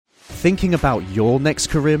thinking about your next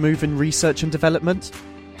career move in research and development?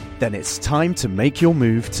 Then it's time to make your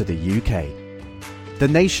move to the UK. The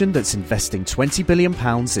nation that's investing £20 billion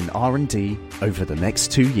in R&D over the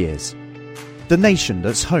next 2 years. The nation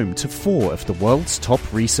that's home to 4 of the world's top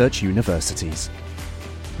research universities.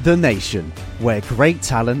 The nation where great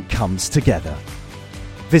talent comes together.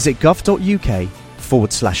 Visit gov.uk/great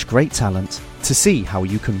talent to see how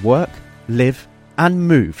you can work, live and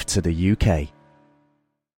move to the UK.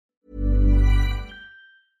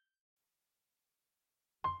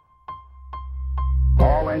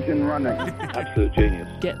 All engine running. Absolute genius.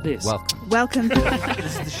 Get this. Welcome.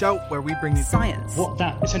 This is the show where we bring you Science. What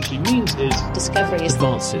that essentially means is discoveries,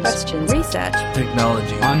 advances, Questions. Research.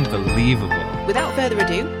 technology. Unbelievable. Without further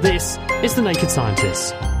ado, this is The Naked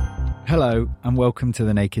Scientists. Hello and welcome to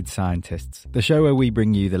The Naked Scientists, the show where we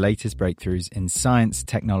bring you the latest breakthroughs in science,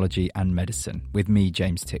 technology and medicine with me,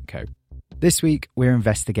 James Titko. This week we're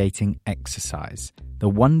investigating exercise, the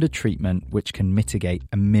wonder treatment which can mitigate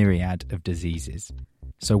a myriad of diseases.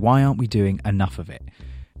 So why aren't we doing enough of it?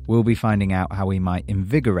 We'll be finding out how we might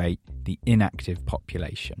invigorate the inactive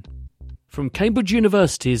population. From Cambridge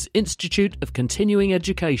University's Institute of Continuing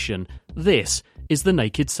Education, this is The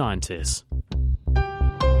Naked Scientists.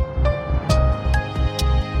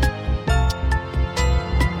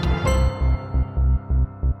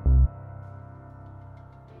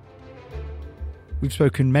 We've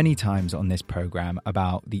spoken many times on this programme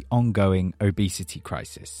about the ongoing obesity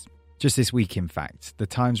crisis. Just this week, in fact, The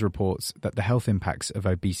Times reports that the health impacts of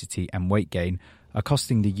obesity and weight gain are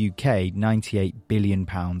costing the UK £98 billion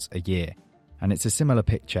a year, and it's a similar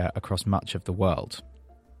picture across much of the world.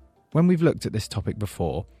 When we've looked at this topic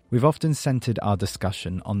before, we've often centred our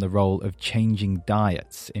discussion on the role of changing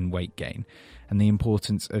diets in weight gain and the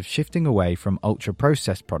importance of shifting away from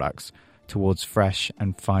ultra-processed products towards fresh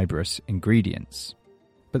and fibrous ingredients.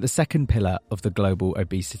 But the second pillar of the global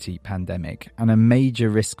obesity pandemic, and a major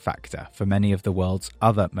risk factor for many of the world's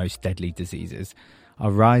other most deadly diseases,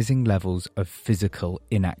 are rising levels of physical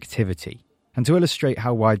inactivity. And to illustrate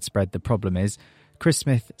how widespread the problem is, Chris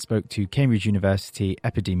Smith spoke to Cambridge University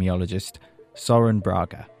epidemiologist Soren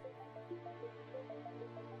Braga.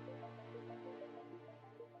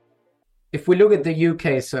 If we look at the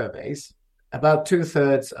UK surveys, about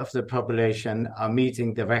 2/3 of the population are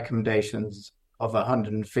meeting the recommendations of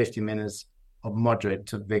 150 minutes of moderate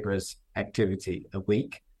to vigorous activity a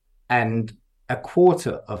week, and a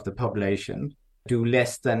quarter of the population do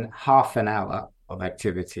less than half an hour of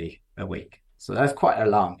activity a week. So that's quite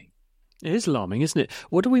alarming. It is alarming, isn't it?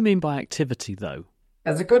 What do we mean by activity, though?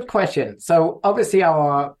 That's a good question. So obviously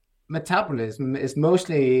our metabolism is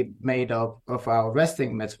mostly made up of our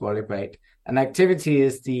resting metabolic rate, and activity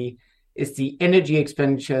is the energy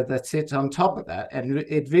expenditure that sits on top of that. And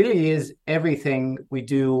it really is everything we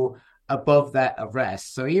do above that of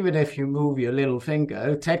rest. So even if you move your little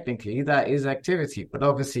finger, technically that is activity. But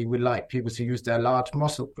obviously we like people to use their large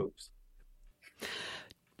muscle groups.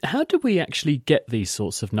 How do we actually get these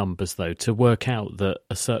sorts of numbers, though, to work out that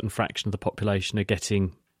a certain fraction of the population are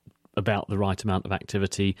getting about the right amount of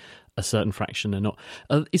activity, a certain fraction are not?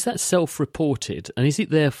 Is that self-reported? And is it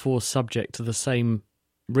therefore subject to the same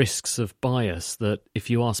risks of bias that if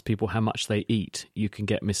you ask people how much they eat, you can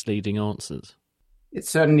get misleading answers? It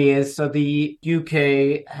certainly is. So the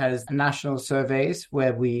UK has national surveys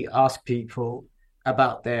where we ask people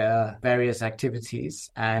about their various activities,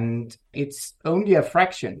 and it's only a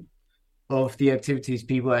fraction of the activities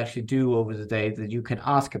people actually do over the day that you can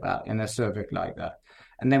ask about in a survey like that.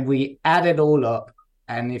 And then we add it all up,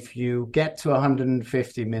 and if you get to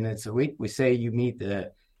 150 minutes a week, we say you meet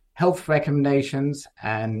the health recommendations,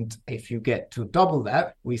 and if you get to double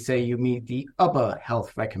that, we say you meet the other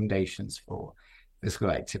health recommendations for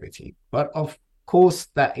physical activity. But of course,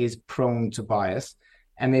 that is prone to bias.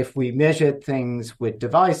 And if we measured things with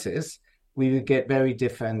devices, we would get very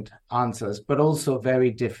different answers, but also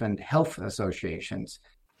very different health associations.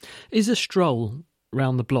 Is a stroll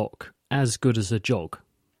round the block as good as a jog?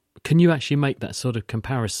 Can you actually make that sort of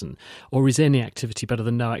comparison? Or is any activity better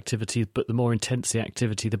than no activity, but the more intense the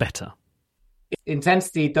activity, the better?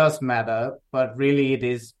 Intensity does matter, but really it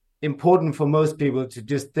is important for most people to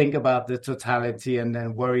just think about the totality and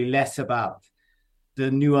then worry less about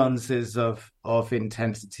the nuances of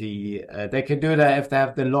intensity. They can do that if they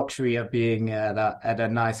have the luxury of being at a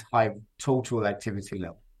nice high total activity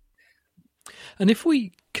level. And if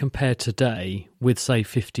we compare today with, say,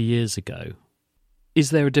 50 years ago,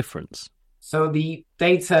 is there a difference? So the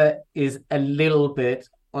data is a little bit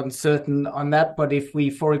uncertain on that. But if we,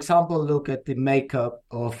 for example, look at the makeup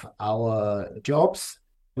of our jobs,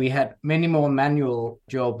 We had many more manual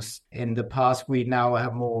jobs in the past. We now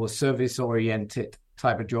have more service-oriented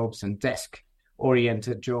type of jobs and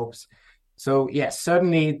desk-oriented jobs. So yes,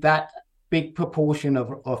 certainly that big proportion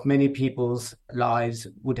of many people's lives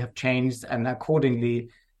would have changed, and accordingly,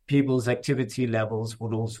 people's activity levels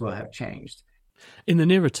would also have changed. In the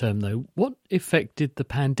nearer term, though, what effect did the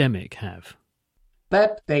pandemic have?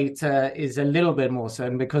 That data is a little bit more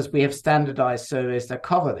certain because we have standardized surveys that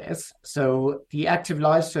cover this. So the active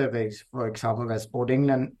life surveys, for example, that Sport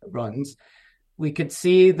England runs, we could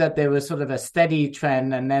see that there was sort of a steady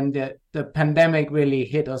trend, and then the pandemic really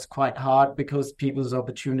hit us quite hard because people's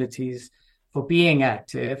opportunities for being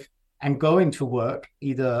active and going to work,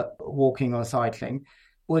 either walking or cycling,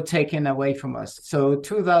 were taken away from us. So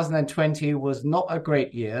 2020 was not a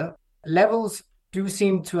great year. Levels do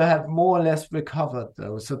seem to have more or less recovered,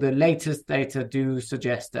 though. So the latest data do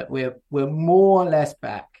suggest that we're more or less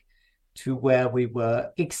back to where we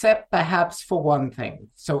were, except perhaps for one thing.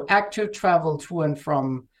 So active travel to and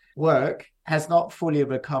from work has not fully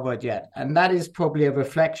recovered yet. And that is probably a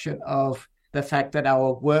reflection of the fact that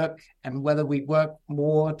our work, and whether we work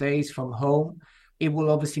more days from home, it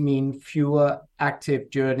will obviously mean fewer active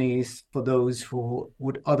journeys for those who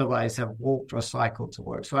would otherwise have walked or cycled to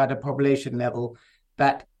work. So at a population level,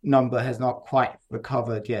 that number has not quite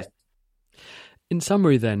recovered yet. In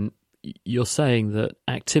summary, then, you're saying that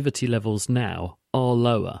activity levels now are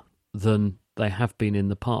lower than they have been in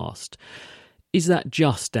the past. Is that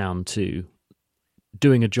just down to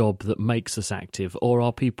doing a job that makes us active, or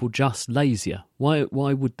are people just lazier? Why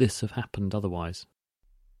would this have happened otherwise?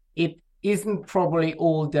 It isn't probably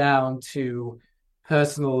all down to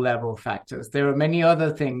personal level factors. There are many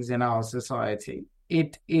other things in our society.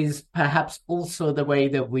 It is perhaps also the way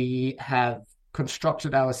that we have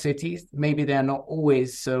constructed our cities. Maybe they're not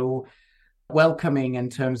always so welcoming in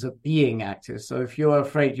terms of being active. So if you're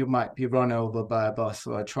afraid you might be run over by a bus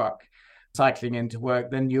or a truck cycling into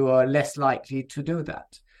work, then you are less likely to do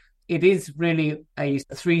that. It is really a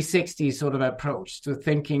 360 sort of approach to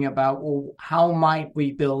thinking about, well, how might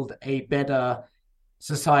we build a better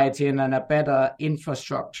society and a better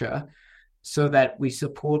infrastructure so that we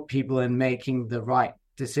support people in making the right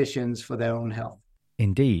decisions for their own health.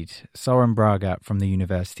 Indeed, Soren Braga from the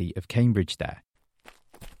University of Cambridge there.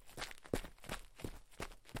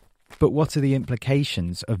 But what are the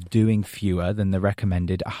implications of doing fewer than the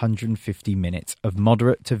recommended 150 minutes of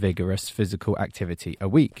moderate to vigorous physical activity a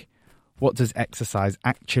week? What does exercise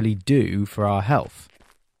actually do for our health?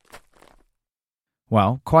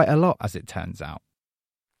 Well, quite a lot, as it turns out.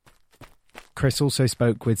 Chris also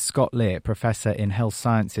spoke with Scott Lear, Professor in Health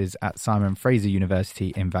Sciences at Simon Fraser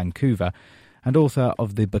University in Vancouver and author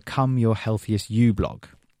of the Become Your Healthiest You blog.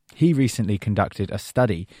 He recently conducted a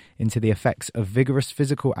study into the effects of vigorous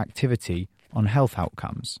physical activity on health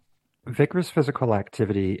outcomes. Vigorous physical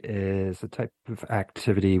activity is a type of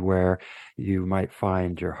activity where you might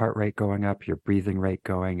find your heart rate going up, your breathing rate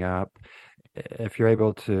going up. If you're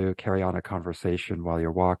able to carry on a conversation while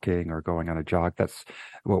you're walking or going on a jog, that's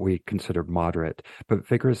what we consider moderate. But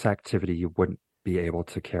vigorous activity, you wouldn't be able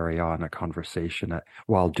to carry on a conversation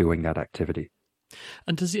while doing that activity.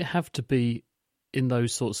 And does it have to be in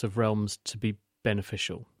those sorts of realms to be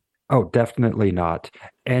beneficial? Oh, definitely not.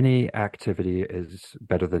 Any activity is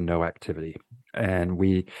better than no activity. And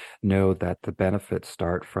we know that the benefits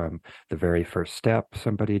start from the very first step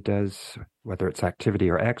somebody does, whether it's activity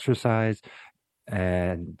or exercise,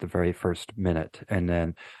 and the very first minute. And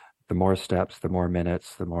then the more steps, the more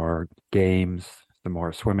minutes, the more games, the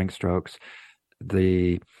more swimming strokes,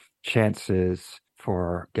 the chances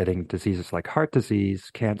for getting diseases like heart disease,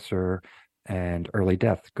 cancer, and early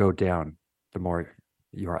death go down the more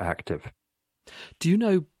you're active. Do you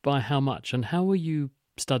know by how much, and how are you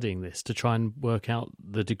studying this to try and work out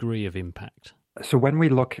the degree of impact? So when we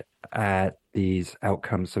look at these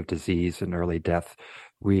outcomes of disease and early death,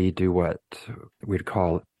 we do what we'd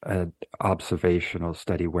call an observational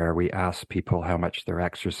study where we ask people how much they're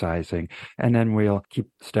exercising, and then we'll keep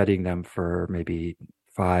studying them for maybe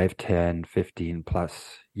 5, 10, 15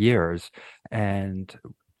 plus years. And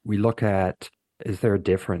we look at, is there a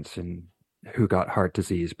difference in who got heart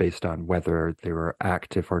disease based on whether they were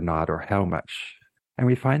active or not, or how much. And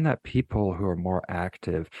we find that people who are more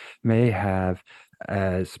active may have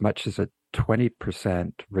as much as a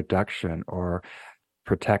 20% reduction or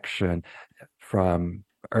protection from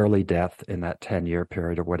early death in that 10-year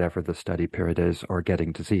period or whatever the study period is, or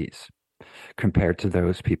getting disease, compared to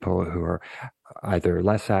those people who are either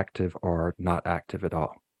less active or not active at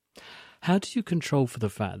all. How do you control for the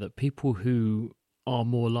fact that people who are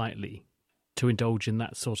more likely to indulge in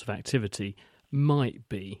that sort of activity might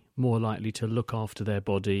be more likely to look after their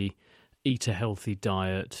body, eat a healthy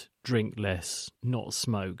diet, drink less, not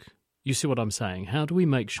smoke. You see what I'm saying? How do we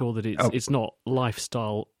make sure that it's not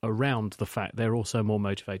lifestyle around the fact they're also more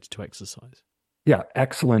motivated to exercise? Yeah,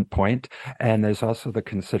 excellent point. And there's also the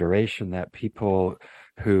consideration that people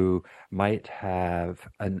who might have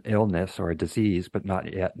an illness or a disease but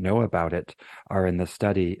not yet know about it are in the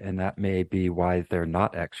study, and that may be why they're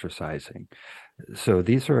not exercising. So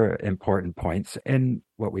these are important points. And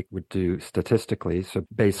what we would do statistically, so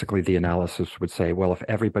basically the analysis would say, well, if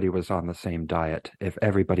everybody was on the same diet, if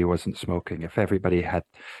everybody wasn't smoking, if everybody had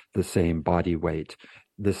the same body weight,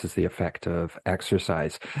 this is the effect of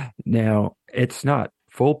exercise. Now, it's not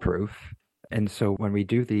foolproof. And so when we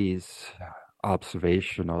do these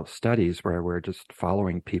observational studies where we're just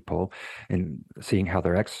following people and seeing how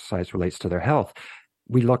their exercise relates to their health,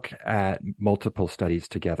 we look at multiple studies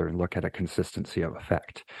together and look at a consistency of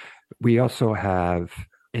effect. We also have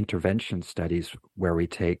intervention studies where we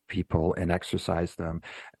take people and exercise them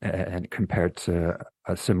and compared to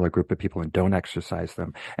a similar group of people and don't exercise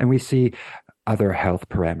them. And we see other health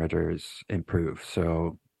parameters improve.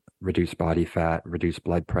 So reduce body fat, reduce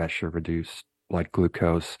blood pressure, reduce blood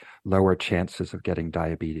glucose, lower chances of getting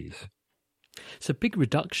diabetes. It's a big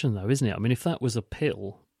reduction though, isn't it? I mean, if that was a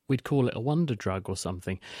pill, we'd call it a wonder drug or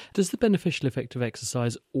something. Does the beneficial effect of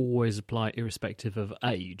exercise always apply irrespective of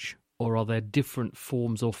age? Or are there different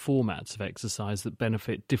forms or formats of exercise that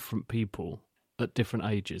benefit different people at different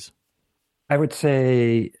ages? I would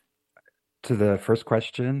say to the first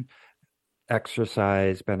question,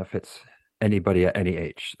 exercise benefits anybody at any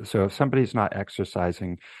age. So if somebody's not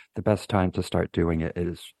exercising, the best time to start doing it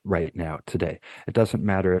is right now, today. It doesn't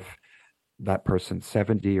matter if that person's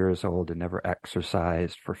 70 years old and never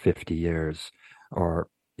exercised for 50 years or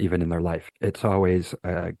even in their life. It's always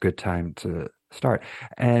a good time to start.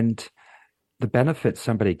 And the benefit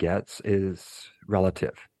somebody gets is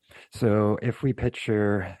relative. So if we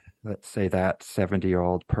picture, let's say, that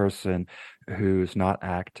 70-year-old person who's not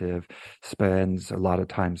active, spends a lot of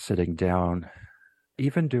time sitting down,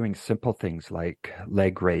 even doing simple things like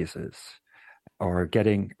leg raises or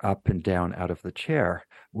getting up and down out of the chair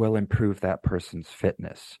will improve that person's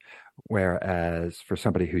fitness. Whereas for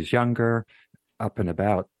somebody who's younger, up and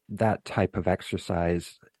about, that type of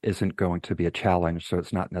exercise isn't going to be a challenge, so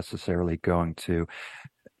it's not necessarily going to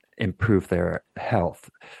improve their health.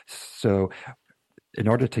 So in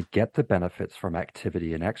order to get the benefits from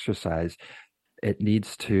activity and exercise, it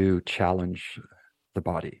needs to challenge the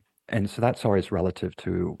body. And so that's always relative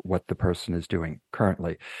to what the person is doing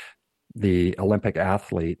currently. The Olympic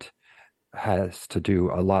athlete has to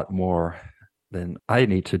do a lot more than I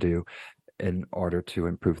need to do in order to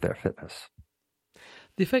improve their fitness.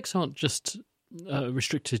 The effects aren't just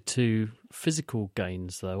restricted to physical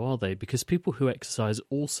gains, though, are they? Because people who exercise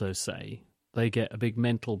also say they get a big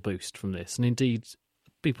mental boost from this. And indeed,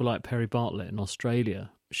 people like Perry Bartlett in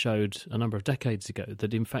Australia showed a number of decades ago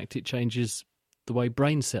that, in fact, it changes the way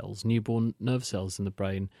brain cells, newborn nerve cells in the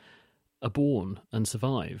brain, are born and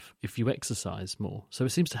survive if you exercise more. So it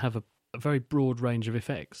seems to have a very broad range of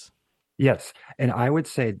effects. Yes. And I would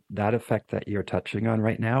say that effect that you're touching on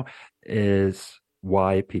right now is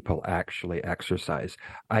why people actually exercise.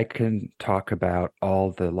 I can talk about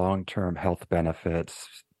all the long-term health benefits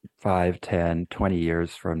 5, 10, 20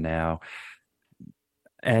 years from now.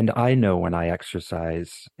 And I know when I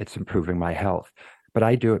exercise, it's improving my health. But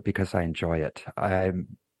I do it because I enjoy it.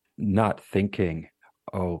 I'm not thinking,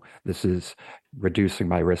 oh, this is reducing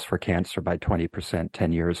my risk for cancer by 20%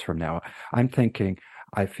 10 years from now. I'm thinking,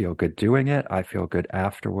 I feel good doing it. I feel good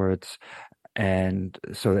afterwards. And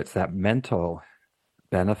so it's that mental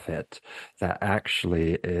benefit that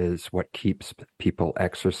actually is what keeps people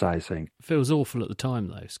exercising. Feels awful at the time,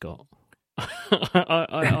 though, Scott.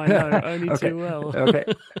 I know only okay. Too well. Okay.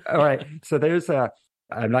 All right. So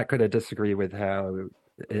I'm not going to disagree with how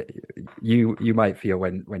you might feel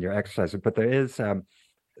when you're exercising, but there is,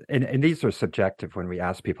 and these are subjective when we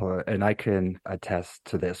ask people, and I can attest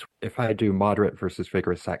to this. If I do moderate versus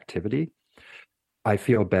vigorous activity, I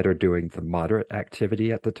feel better doing the moderate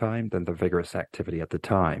activity at the time than the vigorous activity at the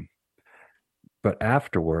time. But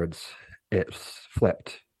afterwards, it's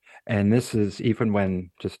flipped. And this is even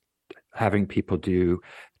when just having people do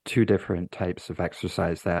two different types of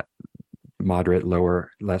exercise, that moderate,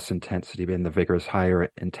 lower, less intensity, and the vigorous, higher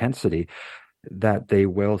intensity, that they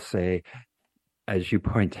will say, as you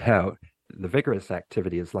point out, the vigorous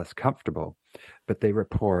activity is less comfortable, but they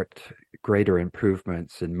report greater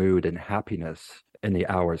improvements in mood and happiness in the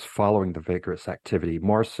hours following the vigorous activity,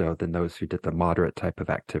 more so than those who did the moderate type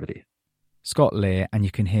of activity. Scott Lear, and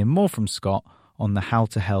you can hear more from Scott on the How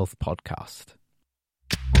to Health podcast.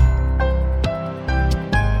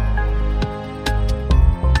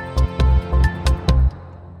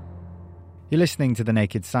 You're listening to The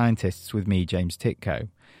Naked Scientists with me, James Titko.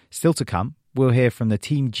 Still to come, we'll hear from the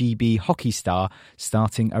Team GB hockey star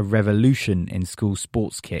starting a revolution in school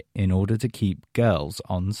sports kit in order to keep girls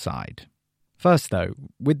on side. First though,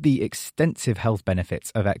 with the extensive health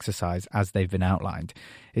benefits of exercise as they've been outlined,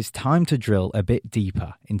 it's time to drill a bit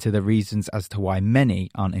deeper into the reasons as to why many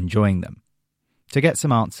aren't enjoying them. To get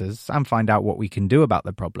some answers and find out what we can do about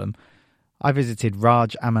the problem, I visited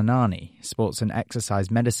Raj Amanani, sports and exercise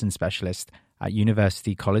medicine specialist at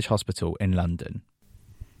University College Hospital in London.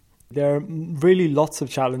 There are really lots of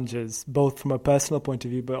challenges, both from a personal point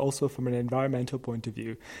of view, but also from an environmental point of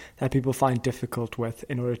view, that people find difficult with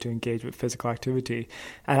in order to engage with physical activity.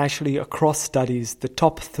 And actually, across studies, the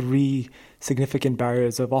top 3 significant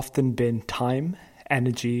barriers have often been time,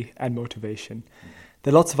 energy, and motivation.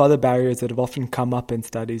 There are lots of other barriers that have often come up in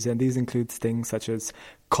studies, and these include things such as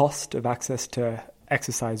cost of access to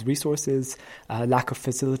exercise resources, lack of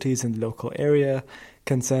facilities in the local area,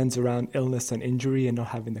 concerns around illness and injury and not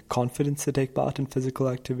having the confidence to take part in physical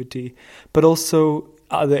activity, but also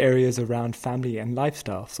other areas around family and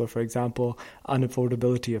lifestyle. So, for example,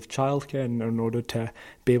 unaffordability of childcare in order to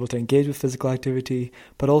be able to engage with physical activity,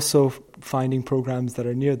 but also finding programs that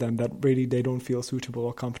are near them that really they don't feel suitable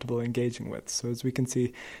or comfortable engaging with. So as we can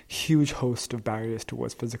see, huge host of barriers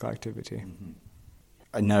towards physical activity. Mm-hmm.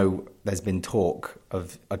 I know there's been talk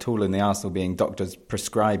of a tool in the arsenal being doctors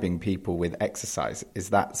prescribing people with exercise. Is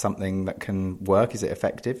that something that can work? Is it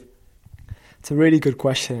effective? It's a really good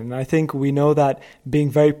question. And I think we know that being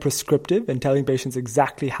very prescriptive and telling patients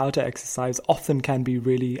exactly how to exercise often can be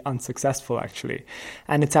really unsuccessful, actually.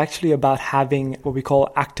 And it's actually about having what we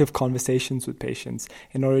call active conversations with patients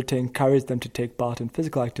in order to encourage them to take part in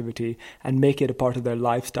physical activity and make it a part of their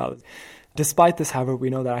lifestyle. Despite this, however, we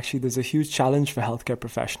know that actually there's a huge challenge for healthcare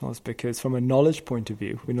professionals because from a knowledge point of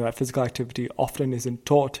view, we know that physical activity often isn't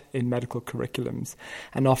taught in medical curriculums.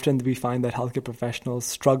 And often we find that healthcare professionals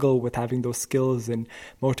struggle with having those skills in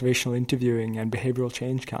motivational interviewing and behavioral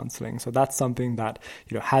change counseling. So that's something that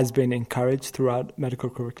has been encouraged throughout medical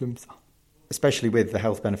curriculums. Especially with the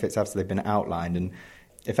health benefits after they've been outlined. And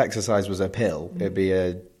if exercise was a pill, it'd be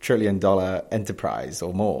 $1 trillion enterprise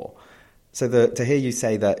or more. So to hear you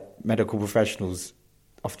say that medical professionals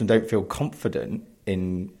often don't feel confident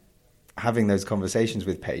in having those conversations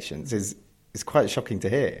with patients is quite shocking to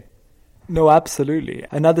hear. No, absolutely.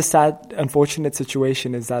 Another sad, unfortunate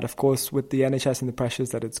situation is that, of course, with the NHS and the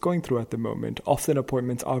pressures that it's going through at the moment, often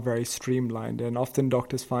appointments are very streamlined and often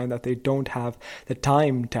doctors find that they don't have the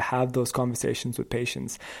time to have those conversations with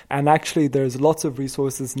patients. And actually, there's lots of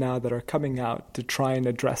resources now that are coming out to try and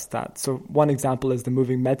address that. So one example is the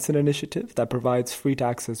Moving Medicine Initiative that provides free to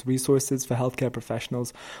access resources for healthcare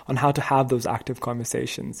professionals on how to have those active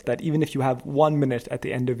conversations. That even if you have 1 minute at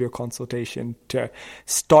the end of your consultation to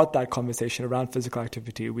start that conversation around physical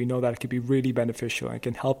activity, we know that it can be really beneficial and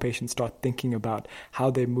can help patients start thinking about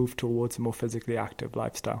how they move towards a more physically active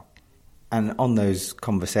lifestyle. And on those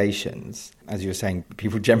conversations, as you were saying,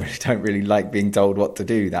 people generally don't really like being told what to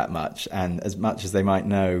do that much. And as much as they might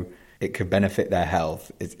know it could benefit their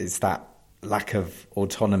health, it's that lack of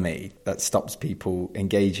autonomy that stops people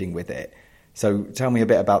engaging with it. So tell me a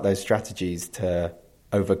bit about those strategies to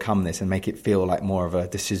overcome this and make it feel like more of a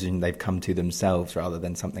decision they've come to themselves rather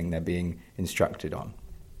than something they're being instructed on.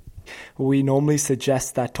 We normally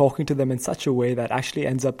suggest that talking to them in such a way that actually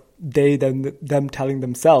ends up them telling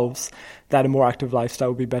themselves that a more active lifestyle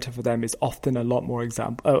would be better for them is often a lot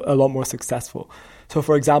more successful. So,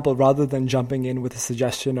 for example, rather than jumping in with a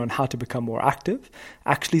suggestion on how to become more active,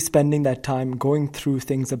 actually spending that time going through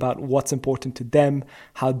things about what's important to them,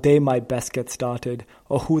 how they might best get started,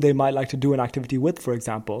 or who they might like to do an activity with, for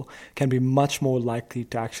example, can be much more likely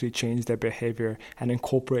to actually change their behavior and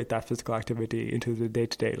incorporate that physical activity into their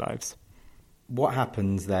day-to-day lives. What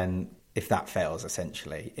happens then if that fails,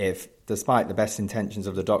 essentially? If, despite the best intentions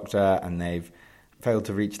of the doctor and they've failed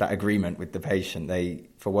to reach that agreement with the patient, they,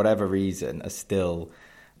 for whatever reason, are still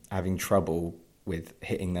having trouble with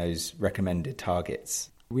hitting those recommended targets?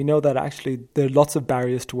 We know that actually there are lots of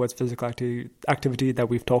barriers towards physical activity that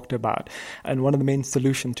we've talked about. And one of the main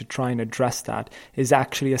solutions to try and address that is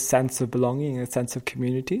actually a sense of belonging and a sense of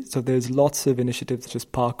community. So there's lots of initiatives such as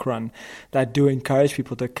Park Run that do encourage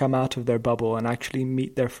people to come out of their bubble and actually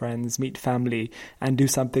meet their friends, meet family, and do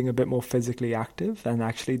something a bit more physically active. And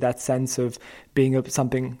actually that sense of being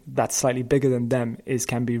something that's slightly bigger than them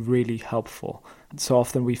can be really helpful. So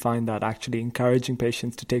often we find that actually encouraging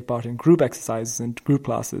patients to take part in group exercises and group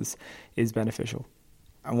classes is beneficial.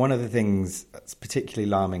 And one of the things that's particularly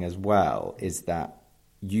alarming as well is that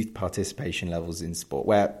youth participation levels in sport,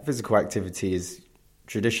 where physical activity is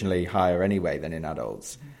traditionally higher anyway than in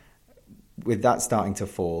adults, with that starting to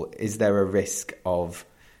fall, is there a risk of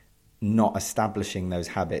not establishing those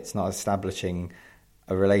habits, not establishing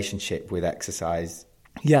a relationship with exercise?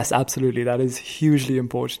 Yes, absolutely. That is hugely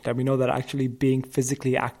important. And we know that actually being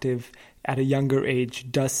physically active at a younger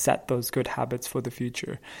age does set those good habits for the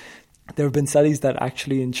future. There have been studies that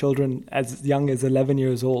actually in children as young as 11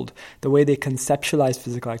 years old, the way they conceptualize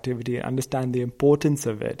physical activity and understand the importance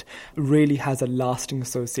of it really has a lasting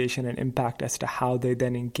association and impact as to how they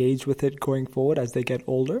then engage with it going forward as they get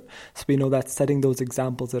older. So we know that setting those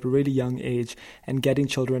examples at a really young age and getting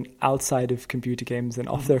children outside of computer games and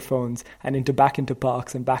off their phones and back into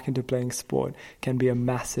parks and back into playing sport can be a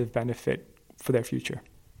massive benefit for their future.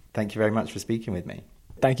 Thank you very much for speaking with me.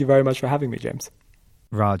 Thank you very much for having me, James.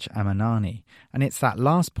 Raj Amanani. And it's that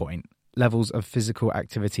last point, levels of physical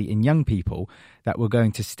activity in young people, that we're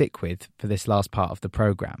going to stick with for this last part of the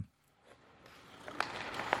programme.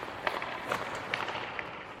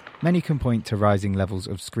 Many can point to rising levels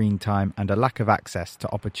of screen time and a lack of access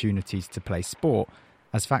to opportunities to play sport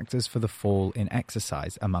as factors for the fall in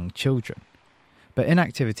exercise among children. But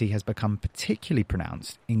inactivity has become particularly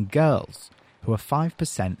pronounced in girls, who are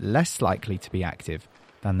 5% less likely to be active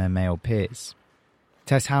than their male peers.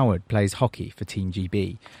 Tess Howard plays hockey for Team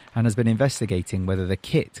GB and has been investigating whether the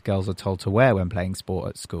kit girls are told to wear when playing sport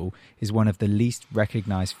at school is one of the least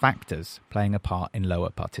recognised factors playing a part in lower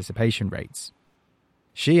participation rates.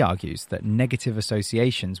 She argues that negative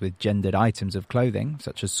associations with gendered items of clothing,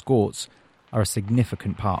 such as skirts, are a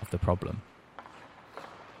significant part of the problem.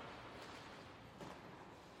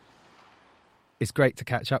 It's great to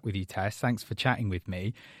catch up with you, Tess. Thanks for chatting with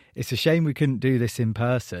me. It's a shame we couldn't do this in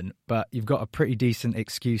person, but you've got a pretty decent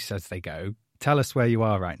excuse as they go. Tell us where you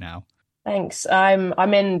are right now. Thanks. I'm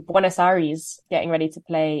in Buenos Aires getting ready to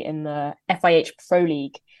play in the FIH Pro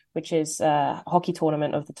League, which is a hockey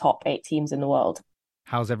tournament of the top 8 teams in the world.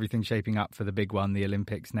 How's everything shaping up for the big one, the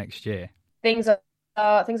Olympics next year? Things are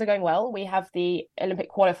going well. We have the Olympic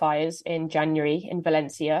qualifiers in January in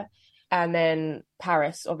Valencia, and then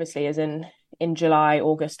Paris obviously is in July,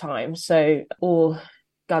 August time. So all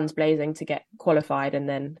guns blazing to get qualified, and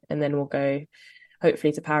then we'll go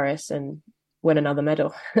hopefully to Paris and win another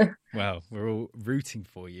medal. Well, we're all rooting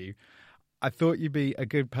for you. I thought you'd be a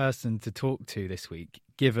good person to talk to this week,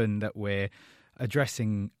 given that we're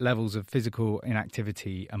addressing levels of physical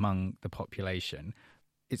inactivity among the population.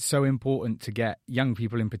 It's so important to get young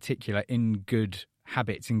people in particular in good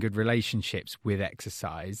habits, in good relationships with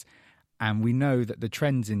exercise. And we know that the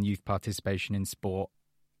trends in youth participation in sport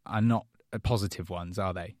are not positive ones,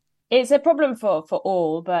 are they? It's a problem for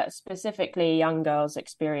all, but specifically young girls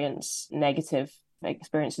experience negative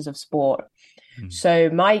experiences of sport. So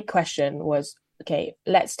my question was, okay,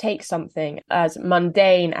 let's take something as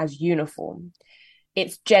mundane as uniform.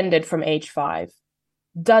 It's gendered from age 5.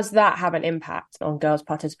 Does that have an impact on girls'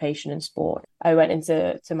 participation in sport? I went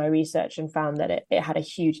into my research and found that it had a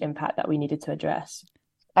huge impact that we needed to address.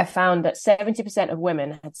 I found that 70% of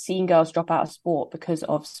women had seen girls drop out of sport because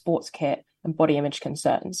of sports kit and body image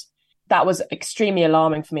concerns. That was extremely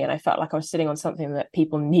alarming for me, and I felt like I was sitting on something that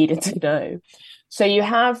people needed to know. So you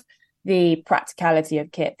have the practicality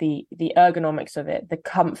of kit, the ergonomics of it, the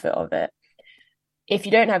comfort of it. If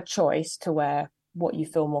you don't have choice to wear what you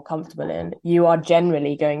feel more comfortable in, you are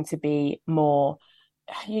generally going to be more...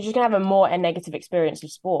 You're just gonna have a negative experience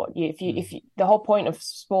of sport. If you, the whole point of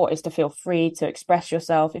sport is to feel free to express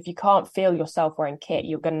yourself. If you can't feel yourself wearing kit,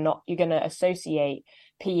 you're gonna associate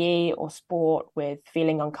PE or sport with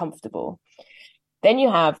feeling uncomfortable. Then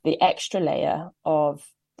you have the extra layer of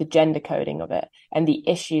the gender coding of it and the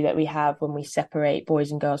issue that we have when we separate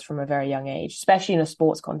boys and girls from a very young age, especially in a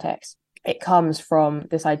sports context. It comes from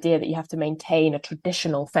this idea that you have to maintain a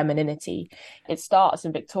traditional femininity. It starts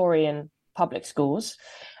in Victorian public schools.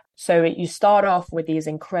 So you start off with these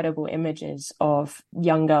incredible images of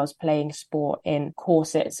young girls playing sport in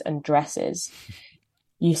corsets and dresses.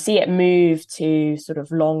 You see it move to sort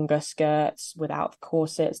of longer skirts without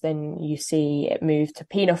corsets. Then you see it move to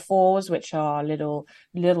pinafores, which are little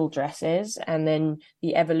dresses. And then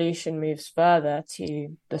the evolution moves further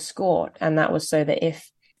to the skirt. And that was so that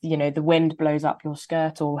if the wind blows up your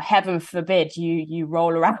skirt, or heaven forbid you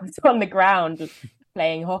roll around on the ground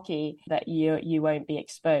playing hockey, that you won't be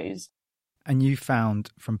exposed. And you found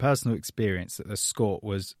from personal experience that the skirt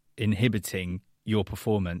was inhibiting your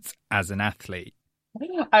performance as an athlete.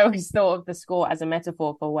 I always thought of the skirt as a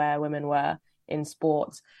metaphor for where women were in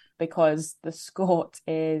sports, because the skirt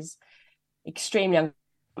is extremely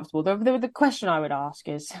uncomfortable. The question I would ask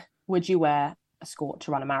is, would you wear a sport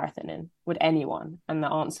to run a marathon in? Would anyone? And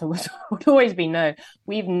the answer would always be no.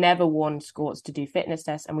 We've never worn skirts to do fitness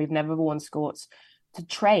tests, and we've never worn skirts to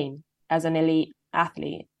train as an elite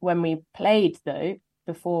athlete. When we played, though,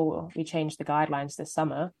 before we changed the guidelines this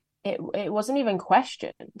summer, it wasn't even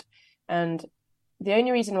questioned. And the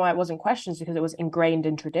only reason why it wasn't questioned is because it was ingrained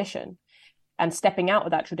in tradition. And stepping out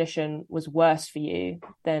of that tradition was worse for you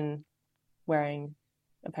than wearing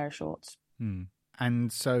a pair of shorts.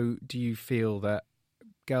 And so do you feel that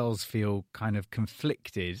girls feel kind of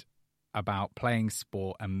conflicted about playing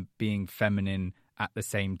sport and being feminine at the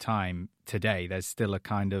same time today? There's still a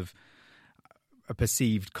kind of a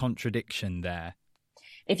perceived contradiction there.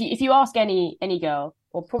 If you ask any girl,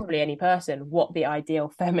 or probably any person, what the ideal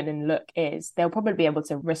feminine look is, they'll probably be able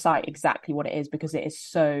to recite exactly what it is, because it is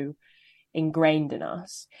so ingrained in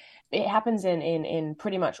us. It happens in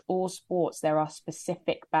pretty much all sports. There are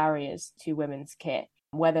specific barriers to women's kit,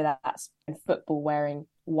 whether that's in football, wearing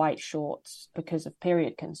white shorts because of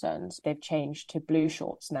period concerns. They've changed to blue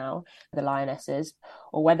shorts now, the Lionesses,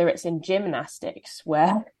 or whether it's in gymnastics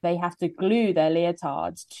where they have to glue their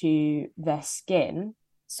leotards to their skin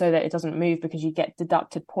so that it doesn't move, because you get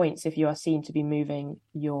deducted points if you are seen to be moving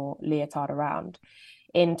your leotard around.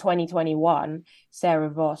 In 2021, Sarah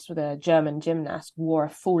Voss, the German gymnast, wore a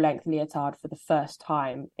full-length leotard for the first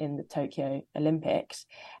time in the Tokyo Olympics,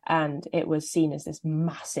 and it was seen as this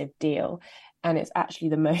massive deal. And it's actually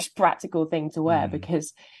the most practical thing to wear,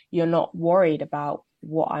 because you're not worried about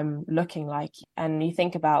what I'm looking like. And you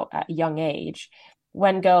think about at a young age,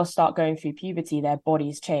 when girls start going through puberty, their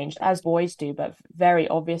bodies change, as boys do, but very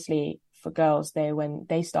obviously for girls, when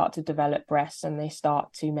they start to develop breasts and they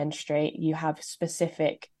start to menstruate, you have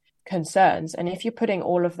specific concerns. And if you're putting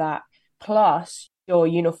all of that plus your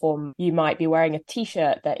uniform, you might be wearing a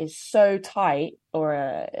t-shirt that is so tight,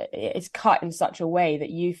 or it's cut in such a way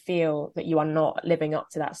that you feel that you are not living up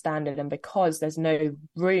to that standard. And because there's no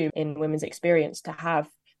room in women's experience to have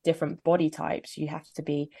different body types, you have to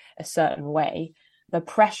be a certain way. The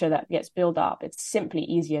pressure that gets built up, it's simply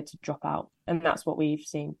easier to drop out. And that's what we've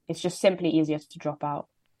seen. It's just simply easier to drop out.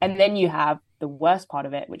 And then you have the worst part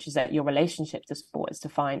of it, which is that your relationship to sport is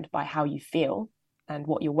defined by how you feel, and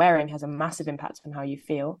what you're wearing has a massive impact on how you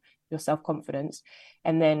feel, your self-confidence.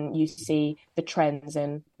 And then you see the trends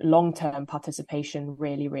in long-term participation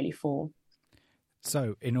really, really fall.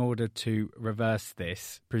 So in order to reverse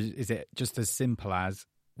this, is it just as simple as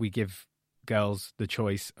we give girls the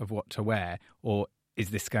choice of what to wear, or is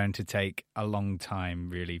this going to take a long time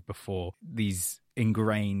really before these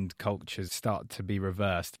ingrained cultures start to be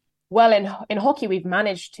reversed? Well, in hockey, we've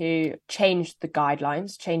managed to change the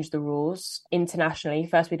guidelines, change the rules internationally.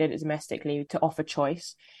 First, we did it domestically to offer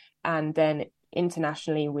choice. And then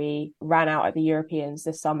internationally, we ran out at the Europeans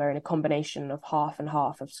this summer in a combination of half and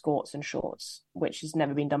half of skirts and shorts, which has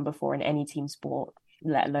never been done before in any team sport,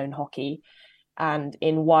 let alone hockey. And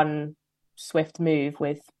in one swift move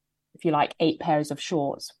with, if you like, 8 pairs of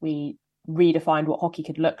shorts, we redefined what hockey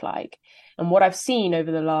could look like. And what I've seen over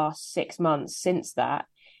the last 6 months since that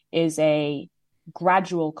is a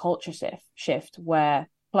gradual culture shift where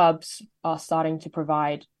clubs are starting to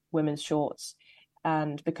provide women's shorts.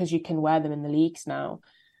 And because you can wear them in the leagues now,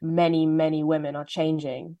 many, many women are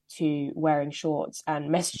changing to wearing shorts and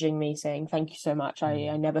messaging me saying, thank you so much.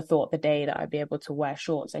 I never thought the day that I'd be able to wear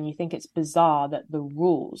shorts. And you think it's bizarre that the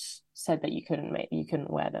rules said that you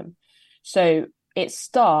couldn't wear them. So it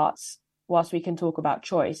starts, whilst we can talk about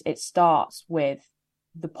choice, it starts with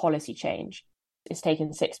the policy change. It's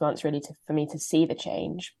taken 6 months really for me to see the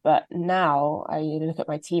change. But now I look at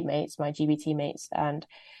my teammates, my GB teammates, and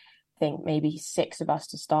I think maybe 6 of us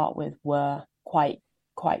to start with were quite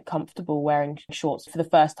comfortable wearing shorts for the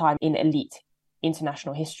first time in elite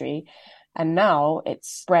international history. And now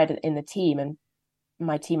it's spread in the team, and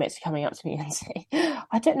my teammates are coming up to me and saying,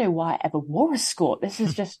 I don't know why I ever wore a skirt. This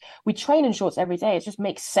is just, we train in shorts every day. It just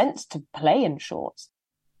makes sense to play in shorts.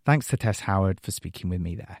 Thanks to Tess Howard for speaking with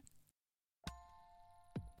me there.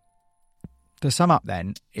 To sum up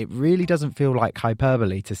then, it really doesn't feel like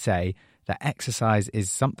hyperbole to say that exercise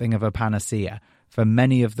is something of a panacea for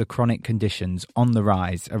many of the chronic conditions on the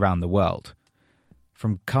rise around the world.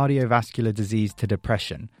 From cardiovascular disease to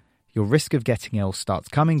depression, your risk of getting ill starts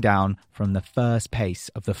coming down from the first pace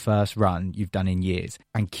of the first run you've done in years,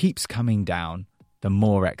 and keeps coming down the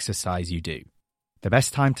more exercise you do. The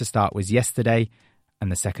best time to start was yesterday,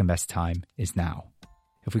 and the second best time is now.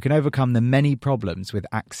 If we can overcome the many problems with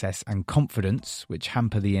access and confidence which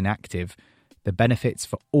hamper the inactive, the benefits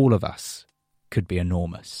for all of us could be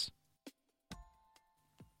enormous.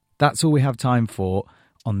 That's all we have time for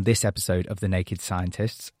on this episode of The Naked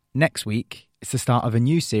Scientists. Next week, It's the start of a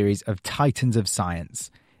new series of Titans of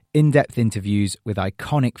Science, in-depth interviews with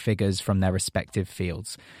iconic figures from their respective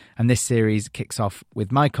fields. And this series kicks off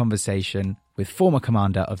with my conversation with former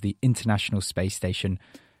commander of the International Space Station,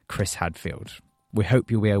 Chris Hadfield. We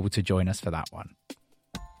hope you'll be able to join us for that one.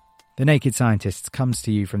 The Naked Scientists comes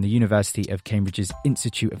to you from the University of Cambridge's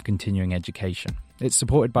Institute of Continuing Education. It's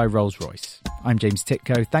supported by Rolls-Royce. I'm James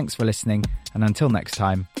Titko. Thanks for listening. And until next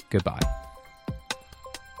time, goodbye.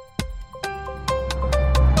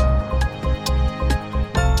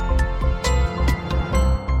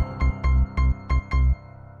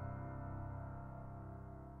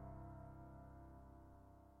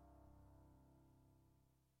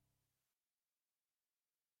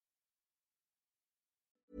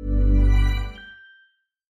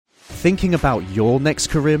 Thinking about your next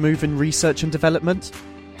career move in research and development?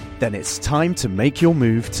 Then it's time to make your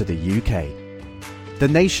move to the UK. The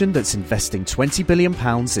nation that's investing £20 billion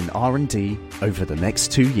in R&D over the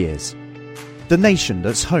next 2 years. The nation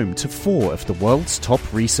that's home to 4 of the world's top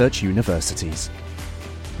research universities.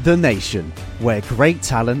 The nation where great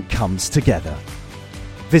talent comes together.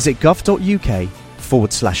 Visit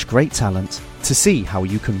gov.uk/great talent to see how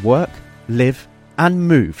you can work, live and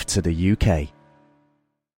move to the UK.